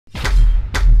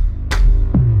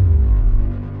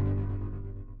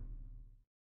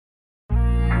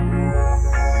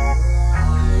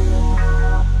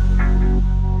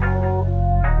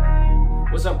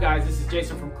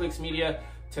Jason from Clicks Media.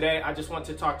 Today, I just want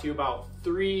to talk to you about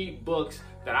 3 books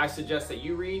that I suggest that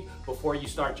you read before you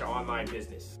start your online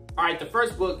business. All right, the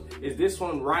first book is this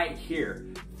one right here,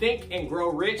 Think and Grow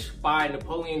Rich by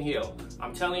Napoleon Hill.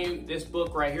 I'm telling you, this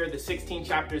book right here, the 16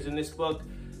 chapters in this book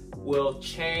will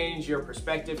change your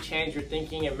perspective, change your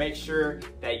thinking, and make sure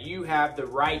that you have the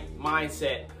right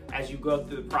mindset as you go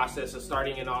through the process of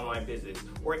starting an online business,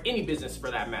 or any business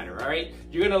for that matter, all right?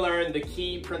 You're gonna learn the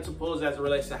key principles as it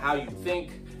relates to how you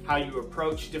think, how you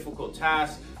approach difficult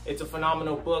tasks. It's a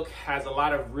phenomenal book, has a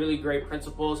lot of really great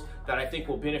principles that I think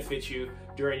will benefit you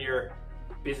during your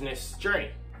business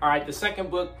journey. All right, the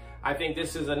second book, I think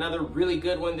this is another really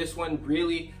good one. This one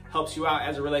really helps you out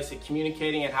as it relates to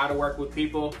communicating and how to work with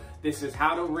people. This is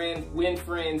How to Win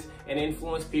Friends and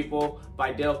Influence People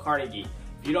by Dale Carnegie.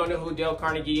 If you don't know who Dale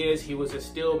Carnegie is, he was a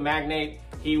steel magnate.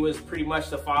 He was pretty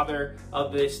much the father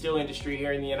of the steel industry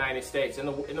here in the United States, and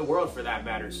in the world for that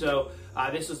matter. So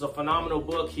this is a phenomenal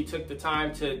book. He took the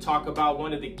time to talk about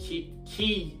one of the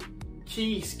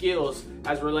key skills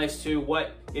as it relates to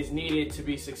what is needed to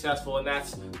be successful, and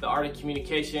that's the art of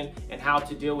communication and how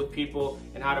to deal with people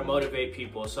and how to motivate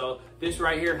people. So this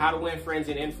right here, How to Win Friends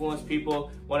and Influence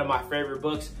People, one of my favorite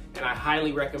books, and I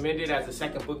highly recommend it as the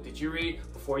second book that you read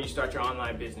before you start your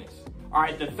online business. All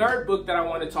right, the third book that I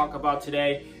want to talk about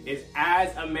today is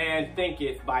As a Man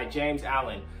Thinketh by James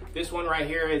Allen. This one right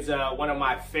here is one of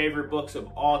my favorite books of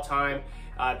all time.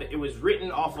 It was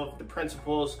written off of the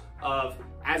principles of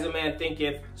As a Man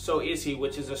Thinketh, so is he,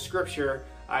 which is a scripture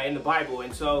in the Bible.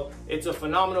 And so it's a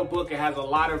phenomenal book. It has a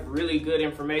lot of really good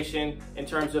information in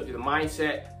terms of the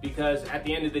mindset, because at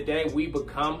the end of the day, we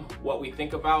become what we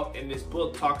think about. And this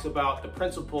book talks about the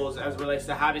principles as it relates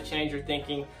to how to change your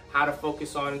thinking, how to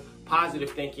focus on positive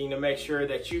thinking to make sure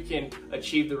that you can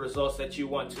achieve the results that you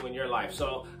want to in your life.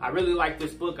 So I really like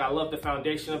this book. I love the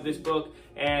foundation of this book,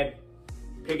 and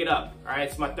pick it up. All right,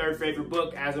 it's my third favorite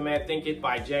book, As a Man Thinketh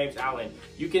by James Allen.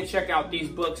 You can check out these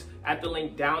books at the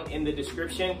link down in the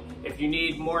description. If you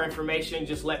need more information,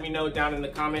 just let me know down in the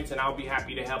comments and I'll be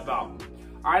happy to help out.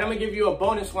 All right, I'm gonna give you a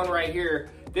bonus one right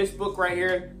here. This book right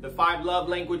here, The 5 Love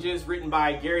Languages, written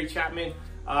by Gary Chapman.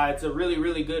 It's a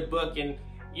really good book, and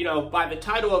you know, by the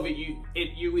title of it,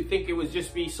 you would think it would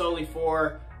just be solely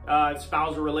for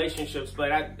spousal relationships,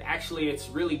 but actually it's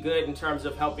really good in terms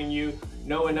of helping you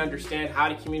know and understand how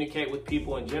to communicate with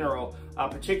people in general,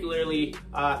 particularly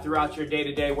throughout your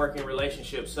day-to-day working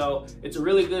relationships. So it's a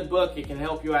really good book. It can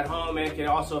help you at home, and it can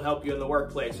also help you in the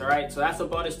workplace. All right, so that's a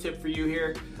bonus tip for you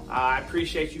here. I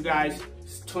appreciate you guys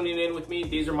tuning in with me.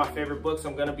 These are my favorite books.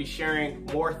 I'm going to be sharing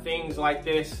more things like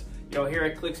this. You know, here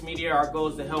at Clicks Media, our goal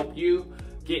is to help you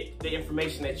get the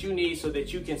information that you need so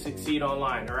that you can succeed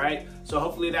online, all right? So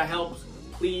hopefully that helps.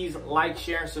 Please like,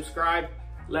 share, and subscribe.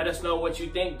 Let us know what you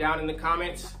think down in the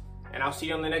comments, and I'll see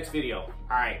you on the next video.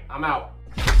 All right, I'm out.